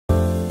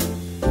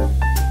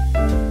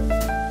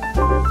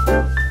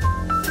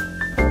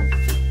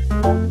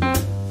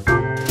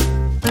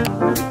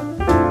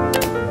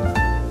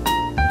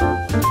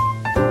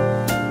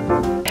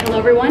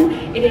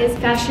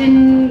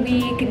Fashion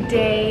Week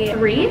Day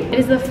 3. It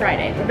is the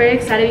Friday. We're very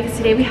excited because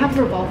today we have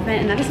a revolve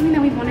event, and that is something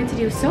that we've wanted to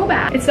do so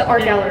bad. It's the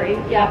art gallery.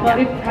 Yeah, but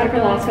we've had it for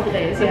the last couple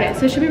days. Yeah. Okay,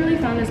 so it should be really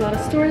fun. There's a lot of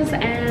stores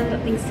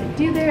and things to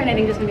do there, and I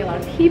think there's gonna be a lot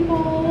of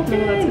people. So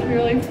that's gonna be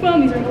really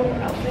fun. These are cool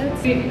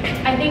outfits.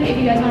 I think if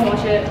you guys want to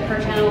watch it,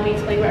 her channel, we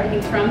explain where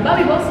everything's from. But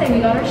we will say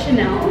we got our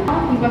Chanel, we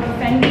got our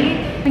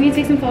Fendi. I need to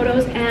take some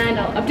photos and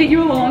I'll update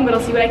you along, but I'll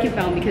see what I can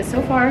film because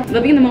so far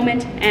living in the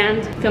moment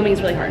and filming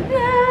is really hard.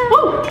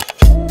 Woo!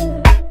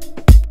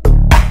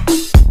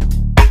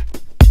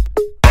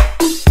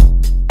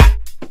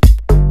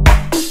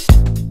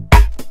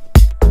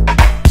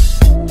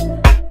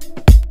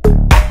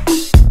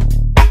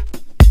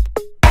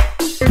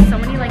 There's so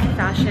many like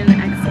fashion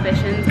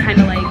exhibitions, kind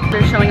of like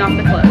they're showing off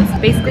the clothes.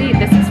 Basically,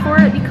 this is for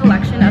the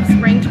collection of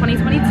spring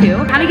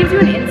 2022. Kind of gives you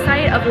an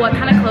insight of what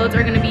kind of clothes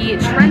are going to be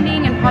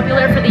trending and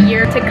popular for the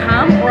year to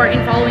come or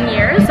in following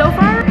years. So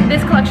far,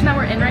 this collection that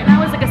we're in right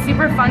now is like a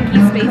super funky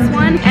space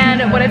one,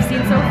 and what I've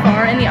seen so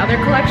far in the other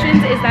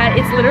collections is that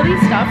it's literally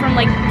stuff from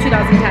like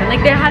 2010.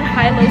 Like they had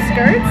high-low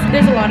skirts.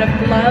 There's a lot of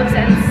gloves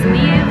and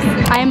sleeves.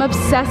 I am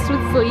obsessed with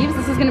sleeves.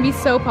 This is going to be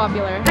so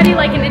popular. How do you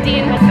like it,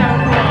 Nadine? It's so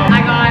cool.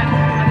 I got a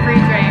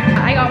free drink.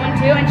 I got one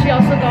too, and she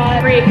also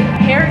got free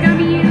hair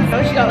gummies.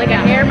 So she got like a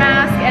hair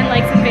mask and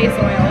like some face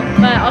oil.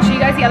 But I'll show you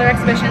guys the other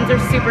exhibitions. They're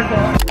super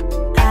cool.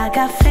 I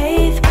got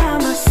faith by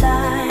my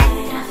side.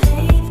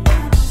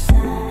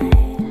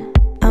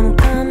 I'm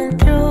coming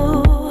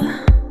through.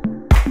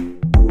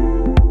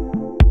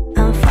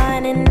 I'm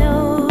finding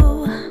new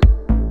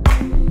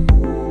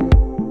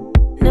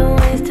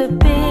ways to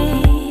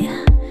be.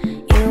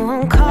 You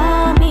won't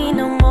call me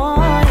no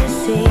more, you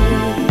see.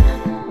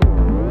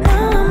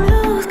 Now I'm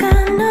loose,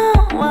 got no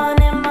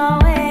one in my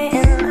way,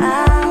 and I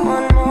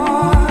want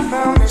more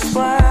from this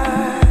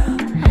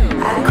world.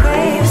 I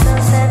crave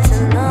sunset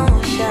and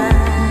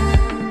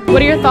ocean.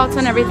 What are your thoughts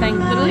on everything?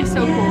 Literally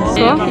so cool.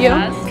 Cool. You?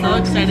 So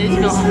excited to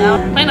go home now.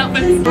 Plan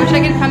outfits. Wish I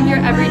could come here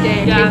every day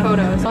and Yeah. take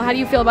photos. Well, how do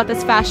you feel about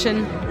this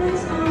fashion?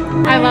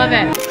 I love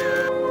it.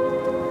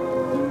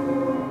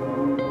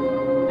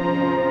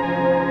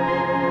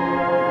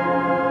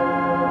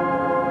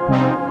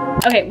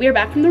 Okay, we are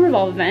back from the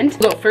Revolve event.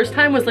 So first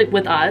time was like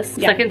with us,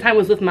 Yeah. second time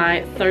was with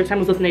my, third time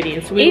was with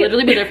Nadine. So we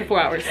literally been there for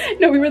 4 hours.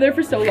 No, we were there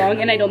for so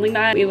long, and I don't think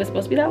that it was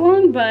supposed to be that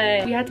long,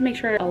 but we had to make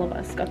sure all of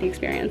us got the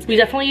experience. We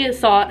definitely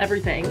saw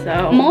everything,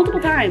 so.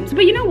 Multiple times.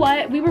 But you know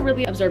what? We were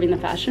really observing the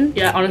fashion.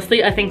 Yeah,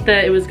 honestly, I think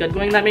that it was good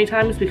going that many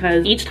times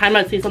because each time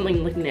I'd see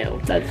something like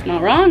new. That's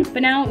not wrong.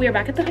 But now we are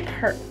back at the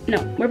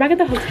we're back at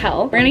the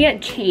hotel. We're gonna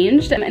get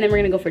changed, and then we're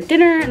gonna go for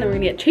dinner, and then we're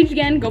gonna get changed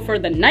again, go for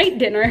the night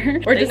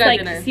dinner, or just like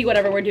dinner. See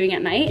whatever we're doing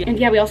at night. Yeah. And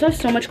yeah, we also have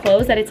so much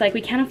clothes that it's like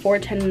we can't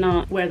afford to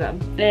not wear them.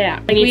 Yeah,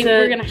 We need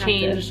we're to gonna have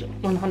change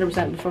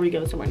 100% before we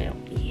go somewhere new.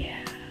 Yeah.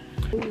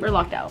 We're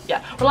locked out.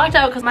 Yeah, we're locked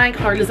out because my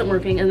card isn't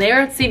working and they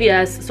are at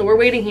CVS, so we're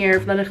waiting here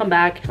for them to come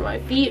back. My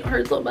feet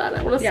hurt so bad,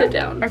 I want to sit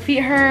down. Our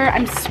feet hurt,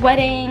 I'm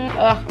sweating.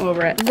 Ugh, I'm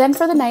over it. Then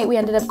for the night, we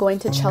ended up going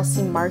to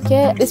Chelsea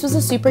Market. This was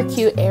a super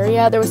cute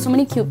area. There was so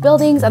many cute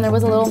buildings, and there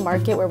was a little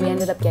market where we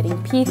ended up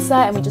getting pizza,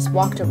 and we just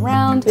walked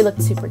around. We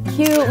looked super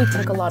cute. We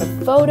took a lot of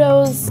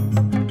photos.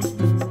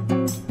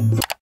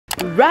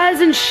 Rise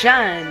and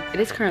shine. It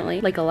is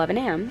currently like 11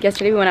 a.m.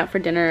 Yesterday we went out for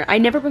dinner. I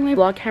never bring my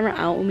vlog camera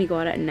out when we go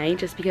out at night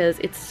just because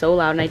it's so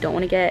loud and I don't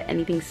want to get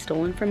anything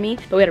stolen from me.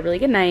 But we had a really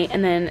good night,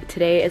 and then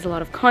today is a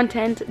lot of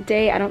content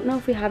day. I don't know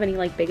if we have any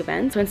like big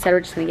events, so instead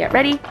we're just gonna get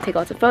ready, take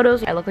lots of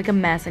photos. I look like a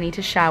mess. I need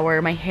to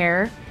shower. My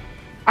hair,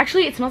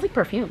 actually it smells like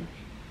perfume.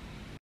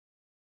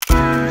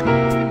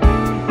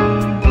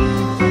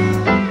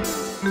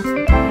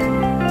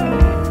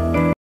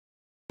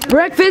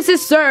 Breakfast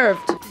is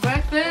served.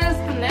 Breakfast,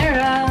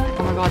 Panera.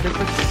 Oh my god, this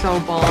looks so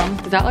bomb.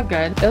 Does that look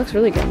good? It looks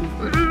really good.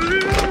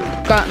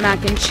 Got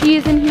mac and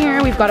cheese in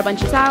here. We've got a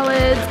bunch of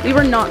salads. We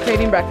were not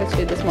craving breakfast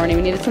food this morning.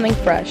 We needed something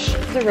fresh.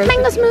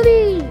 Mango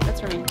smoothie. That's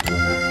for me.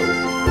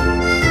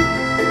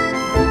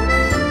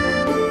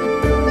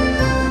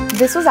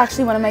 This was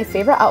actually one of my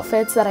favorite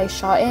outfits that I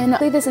shot in.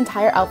 This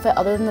entire outfit,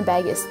 other than the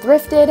bag, is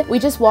thrifted. We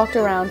just walked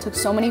around, took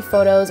so many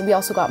photos. We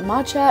also got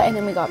matcha, and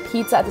then we got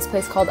pizza at this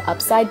place called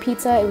Upside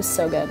Pizza. It was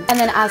so good. And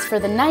then as for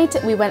the night,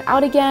 we went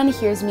out again.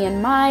 Here's me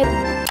and my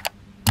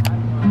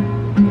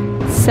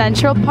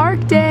Central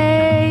Park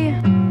Day. I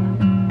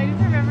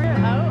just remember,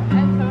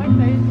 I'm so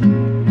excited.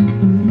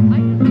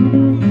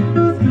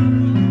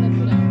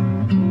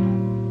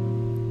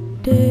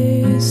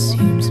 Days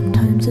seem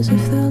sometimes as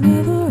if they'll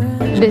never end.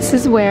 This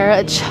is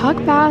where Chuck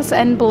Bass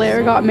and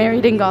Blair got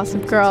married in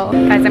Gossip Girl.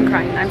 Guys, I'm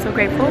crying. I'm so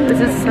grateful. This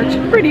is such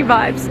pretty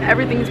vibes.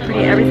 Everything's pretty.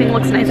 Everything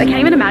looks nice. I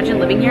can't even imagine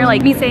living here.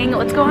 Like me saying,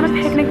 let's go on a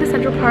picnic to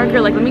Central Park, or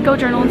like, let me go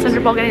journal in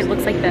Central Park, and it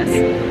looks like this.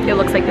 It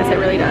looks like this. It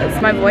really does.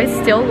 My voice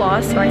still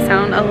lost, so I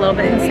sound a little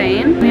bit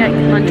insane. We had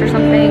lunch or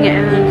something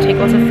and take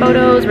lots of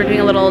photos. We're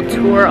doing a little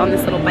tour on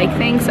this little bike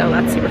thing, so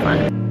that's super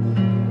fun.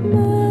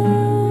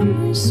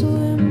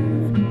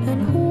 Swim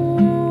and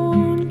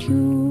hold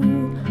you,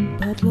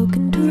 but look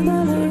into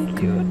the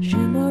lake,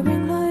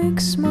 shimmering like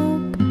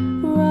smoke,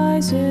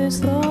 rises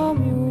the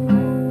moon.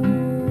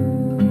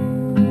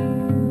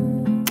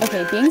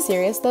 Okay, being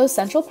serious though,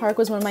 Central Park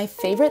was one of my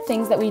favorite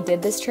things that we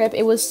did this trip.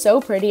 It was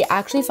so pretty. I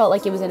actually felt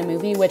like it was in a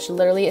movie, which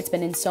literally it's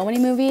been in so many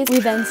movies. We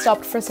then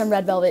stopped for some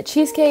red velvet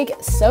cheesecake,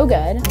 so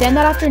good. Then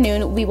that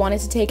afternoon, we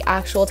wanted to take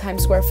actual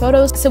Times Square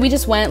photos, so we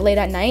just went late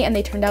at night and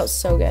they turned out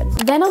so good.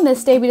 Then on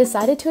this day, we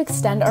decided to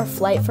extend our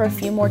flight for a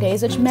few more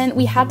days, which meant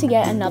we had to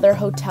get another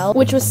hotel,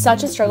 which was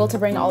such a struggle to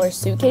bring all our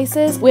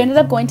suitcases. We ended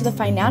up going to the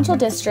financial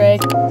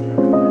district.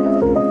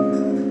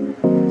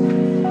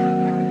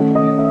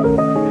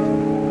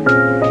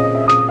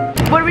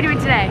 What are we doing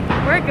today?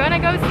 We're gonna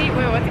go see,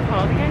 wait, what's it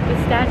called again? The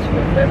Statue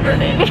of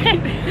Liberty.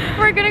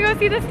 We're gonna go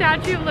see the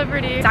Statue of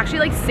Liberty. It's actually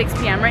like 6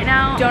 p.m. right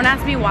now. Don't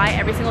ask me why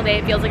every single day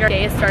it feels like our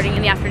day is starting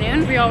in the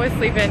afternoon. We always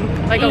sleep in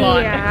like a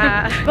lot.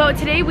 Yeah. But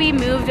today we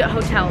moved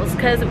hotels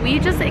because we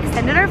just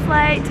extended our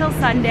flight till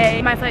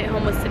Sunday. My flight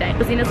home was today.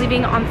 Rosina's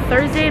leaving on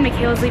Thursday and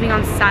Michaela's leaving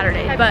on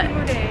Saturday. But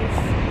 2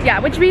 days. yeah,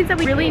 which means that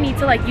we really need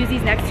to like use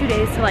these next 2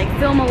 days to like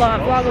film a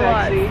lot, vlog a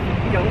lot.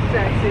 Go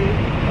sexy.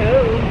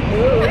 Oh.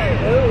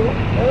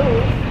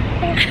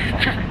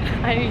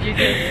 I need you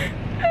to.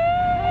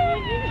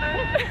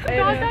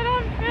 Got that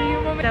on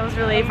film. That was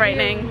really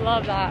frightening. We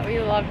love that. We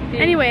love it.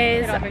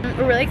 Anyways,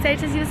 we're really excited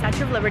to see the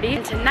Statue of Liberty.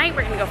 And tonight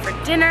we're gonna go for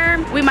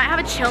dinner. We might have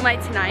a chill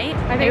night tonight.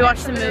 Maybe watch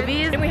some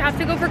movies. And we have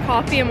to go for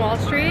coffee in Wall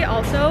Street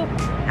also.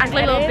 Act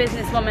like a little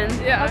businesswoman.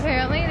 Yeah.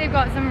 Apparently they've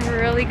got some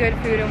really good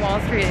food in Wall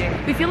Street.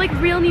 We feel like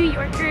real New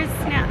Yorkers.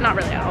 Nah, not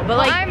really at all, but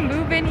like I'm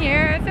moving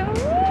here, so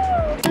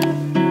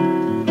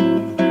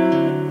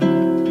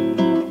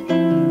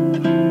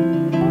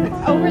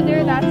over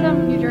there, that's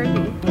New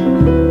Jersey.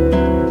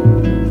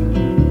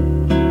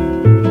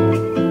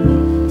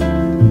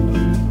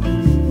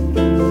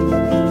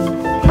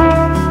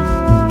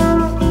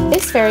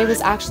 this ferry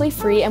was actually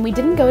free and we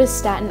didn't go to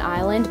Staten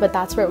Island, but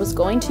that's where it was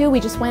going to.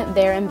 We just went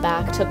there and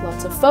back, took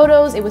lots of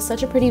photos. It was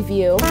such a pretty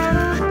view.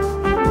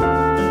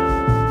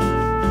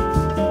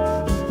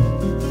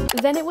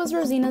 Then it was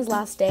Rosina's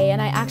last day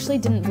and I actually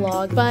didn't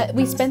vlog, but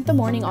we spent the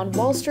morning on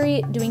Wall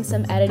Street doing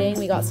some editing.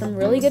 We got some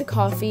really good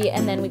coffee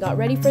and then we got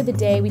ready for the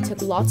day. We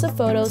took lots of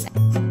photos.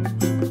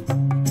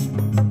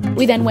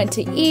 We then went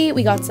to eat,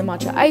 we got some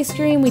matcha ice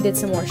cream, we did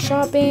some more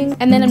shopping,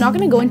 and then I'm not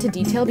going to go into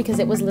detail because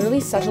it was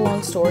literally such a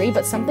long story,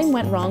 but something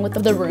went wrong with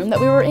the room that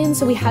we were in,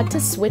 so we had to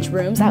switch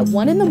rooms at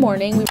 1 in the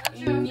morning.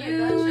 New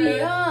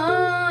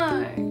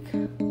York!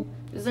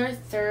 This is our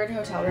third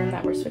hotel room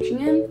that we're switching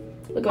in.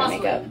 Look at my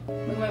makeup.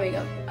 Look at my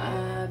makeup.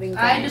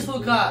 I just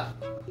woke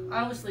up.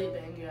 I was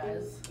sleeping, you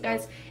guys.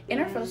 Guys, in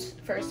our first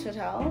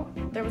hotel,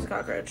 there was a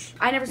cockroach.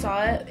 I never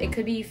saw it. It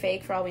could be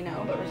fake for all we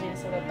know, but Rosina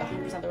said that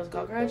 100% there was a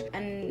cockroach.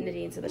 And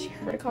Nadine said that she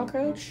heard a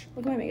cockroach.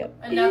 Look at my makeup.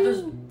 And now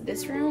there's...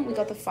 This room, we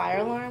got the fire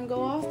alarm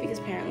go off because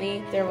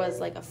apparently there was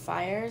like a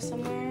fire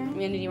somewhere.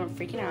 Me and Nadine were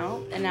freaking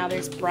out. And now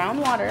there's brown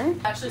water.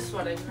 I'm actually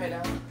sweating right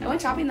now. I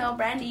went shopping though,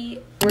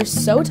 Brandy. We're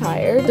so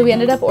tired, so we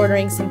ended up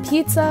ordering some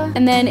pizza.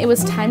 And then it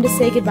was time to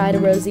say goodbye to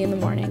Rosie in the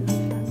morning.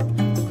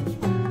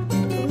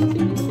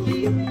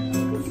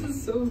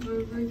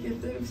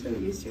 I'm so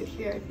used to it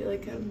here. I feel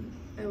like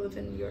I live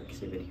in New York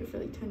because I've been here for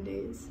like 10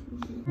 days.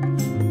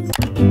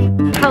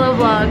 Hello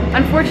vlog.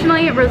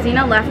 Unfortunately,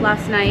 Rosina left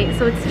last night,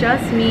 so it's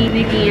just me,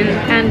 Nadine,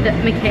 and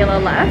Michaela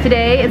left.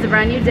 Today is a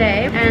brand new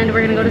day, and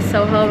we're gonna go to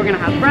Soho. We're gonna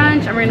have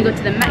brunch, and we're gonna go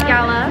to the Met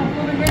Gala.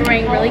 We're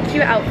wearing really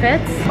cute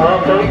outfits.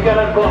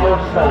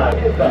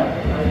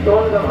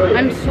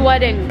 I'm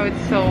sweating. Oh,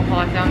 it's so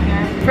hot down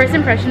here. First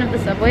impression of the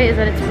subway is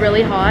that it's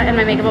really hot, and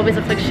my makeup always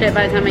looks like shit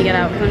by the time I get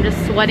out because I'm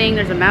just sweating.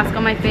 There's a mask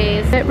on my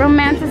face. It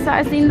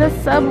romanticizing the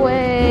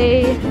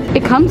subway.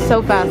 It comes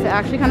so fast. It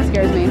actually kind of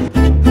scares me.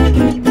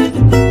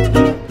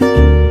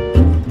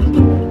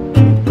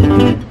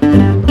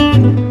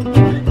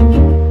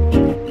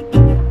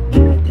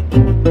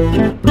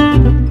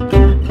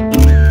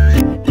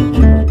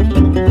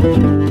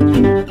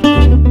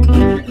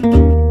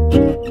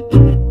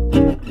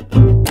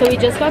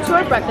 Just got to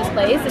our breakfast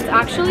place. It's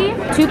actually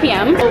 2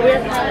 p.m. Well, we're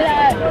currently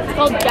at, it's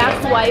called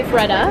Jack's Wife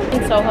Retta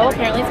in Soho.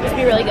 Apparently it's supposed to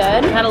be really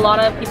good. We had a lot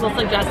of people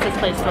suggest this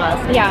place to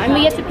us. Yeah, and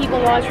we get to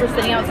people watch. We're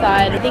sitting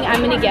outside. I think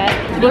I'm gonna get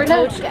the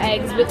poached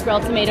eggs with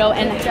grilled tomato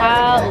and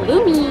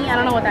halloumi. I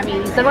don't know what that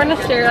means. So we're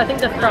gonna share, I think,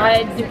 the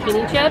fried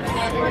zucchini chips.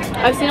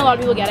 I've seen a lot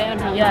of people get it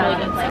and apparently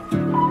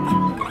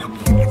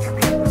it's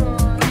really good.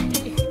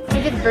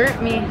 It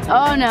burnt me.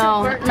 Oh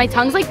no. My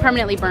tongue's like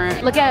permanently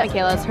burnt. Look at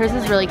Michaela's. Hers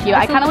is really cute.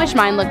 I kind of wish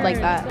mine looked like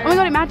that. Oh my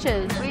god, it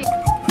matches.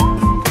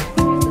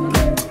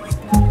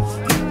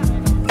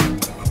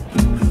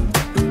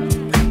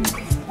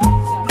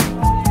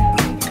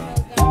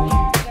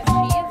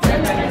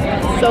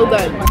 So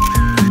good.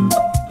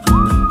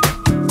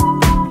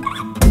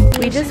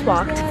 We just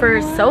walked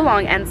for so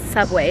long and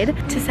subwayed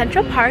to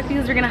Central Park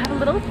because we're gonna have a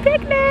little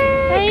picnic.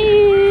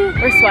 Hey.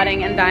 We're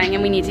sweating and dying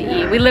and we need to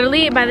eat. We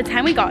literally, by the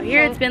time we got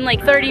here, it's been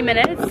like 30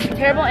 minutes.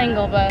 Terrible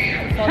angle, but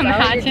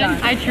imagine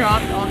I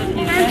dropped all the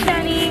pizza. Hi,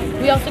 Jenny.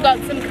 We also got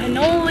some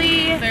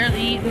cannoli.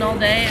 Barely eaten all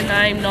day and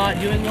I'm not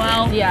doing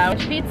well. Yeah,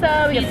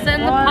 pizza. We Pizza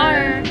in the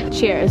park.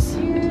 Cheers.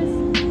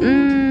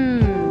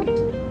 Mmm.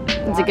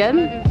 Is it good?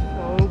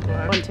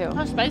 one too.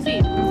 How spicy?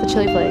 It's the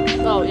chili flakes.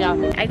 Oh yeah.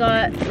 I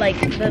got like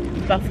the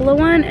buffalo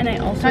one, and I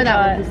also Try that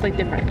got one. It's like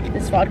different.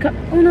 this vodka.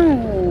 Oh no!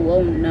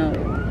 Oh no!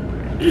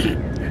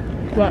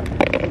 What?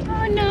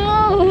 Oh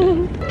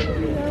no!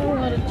 A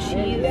lot of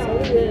cheese.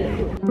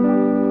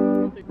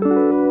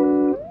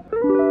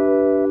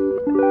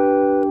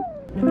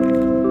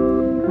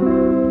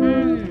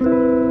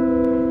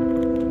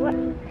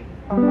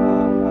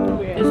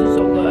 This is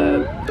so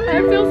good.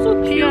 I feel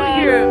so cute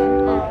here.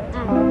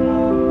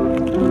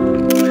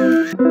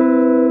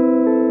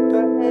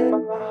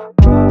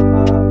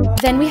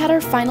 Then we had our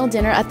final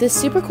dinner at this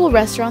super cool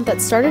restaurant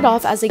that started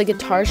off as a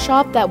guitar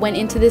shop that went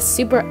into this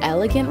super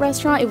elegant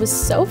restaurant. It was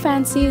so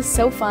fancy,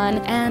 so fun,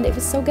 and it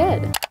was so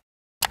good.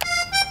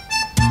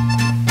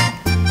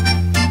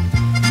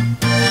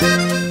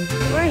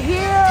 We're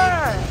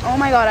here! Oh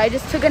my god, I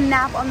just took a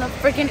nap on the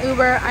freaking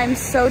Uber. I'm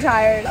so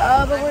tired.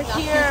 Oh, but we're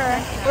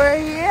here. We're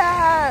here!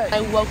 I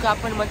woke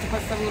up and went to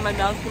put something in my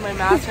mouth through my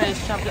mask and I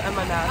shoved it in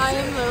my mask. I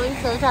am literally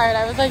so tired.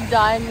 I was like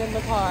dying in the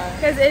car.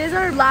 Because it is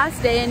our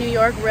last day in New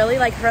York, really,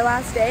 like her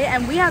last day,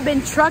 and we have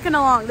been trucking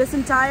along this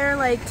entire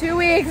like 2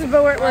 weeks,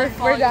 but we're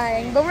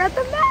dying. But we're at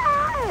the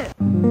Met!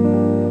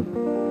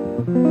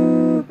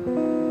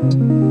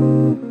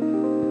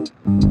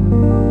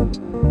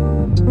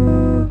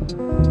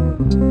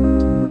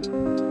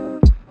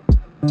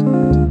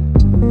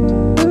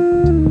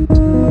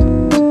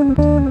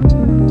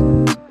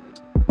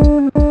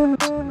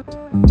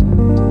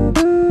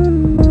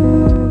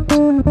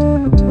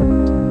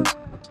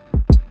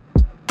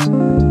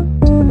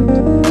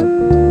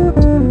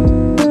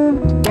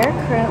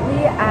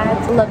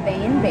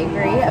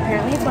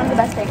 Apparently it's one of the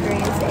best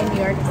bakeries in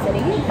New York City.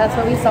 That's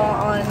what we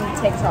saw on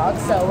TikTok.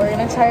 So we're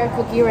gonna try our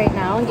cookie right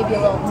now and give you a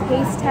little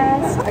taste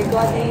test. I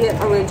got the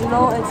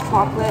original. It's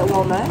chocolate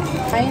walnut.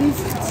 Mine's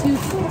two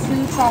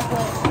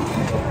chocolate.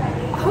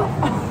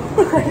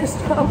 I just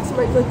dropped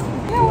my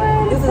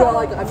cookie. This is all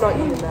I got. I'm not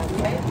eating that.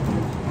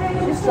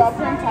 You just dropped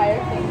your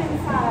entire thing.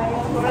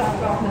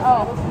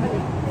 Oh.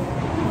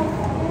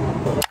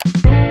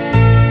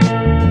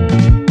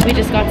 We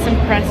just got some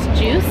pressed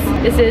juice.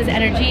 This is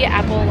energy,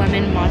 apple,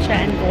 lemon, matcha,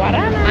 and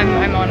guarana.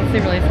 I'm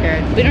honestly really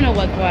scared. We don't know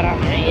what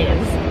guarana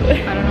is.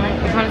 I don't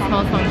know. It kind of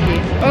smells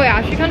funky. Oh yeah,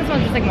 actually kind of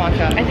smells just like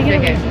matcha. I think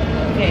it'll be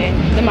okay.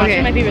 The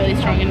matcha might be really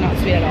strong and not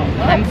sweet at all.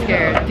 I'm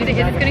scared. Do you think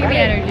it's gonna give me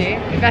energy?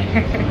 We better.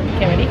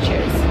 Okay, ready?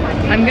 Cheers.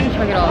 I'm gonna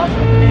chug it all.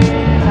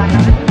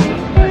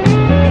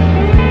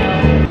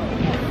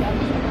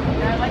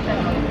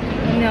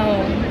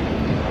 No.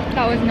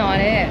 That was not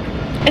it.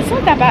 It's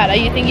not that bad.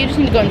 You think you just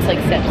need to go into like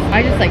sips.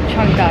 I just like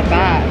chunked that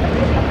back.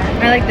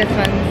 I like this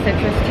one,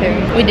 citrus too.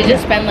 We did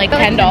just spend like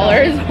 $10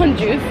 on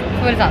juice.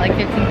 What is that, like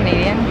 15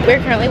 Canadian?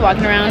 We're currently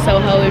walking around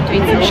Soho. We're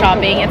doing some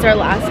shopping. It's our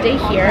last day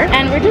here.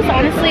 And we're just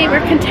honestly,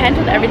 we're content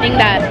with everything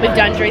that we've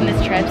done during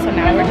this trip. So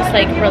now we're just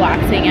like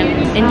relaxing and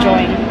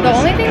enjoying. The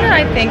only thing that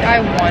I think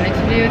I wanted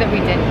to do that we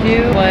didn't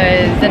do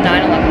was the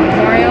 9/11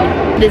 memorial.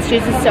 This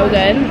juice is so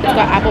good. It's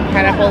got apple,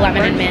 pineapple,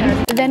 lemon, and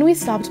mint. Then we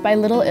stopped by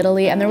Little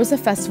Italy and there was a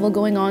festival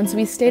going on. So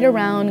we stayed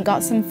around,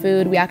 got some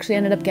food. We actually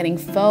ended up getting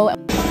pho.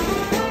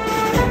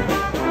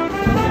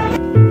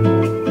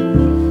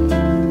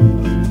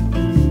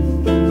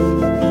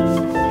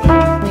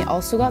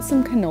 Also got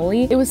some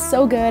cannoli. It was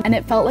so good and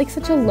it felt like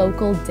such a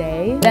local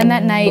day. Then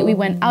that night we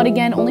went out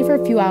again only for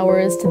a few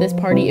hours to this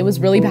party. It was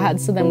really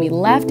bad, so then we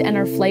left and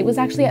our flight was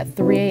actually at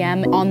 3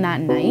 a.m. on that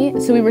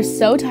night. So we were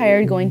so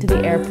tired going to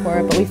the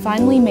airport, but we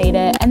finally made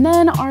it. And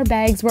then our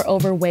bags were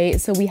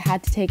overweight, so we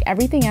had to take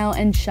everything out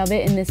and shove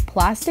it in this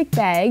plastic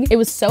bag. It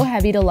was so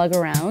heavy to lug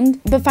around.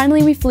 But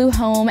finally we flew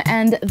home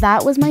and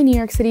that was my New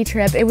York City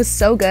trip. It was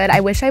so good. I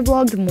wish I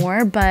vlogged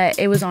more, but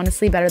it was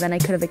honestly better than I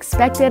could have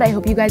expected. I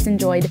hope you guys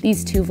enjoyed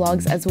these 2 vlogs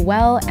as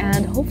well,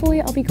 and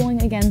hopefully I'll be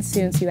going again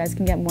soon so you guys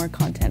can get more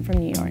content from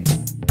New York.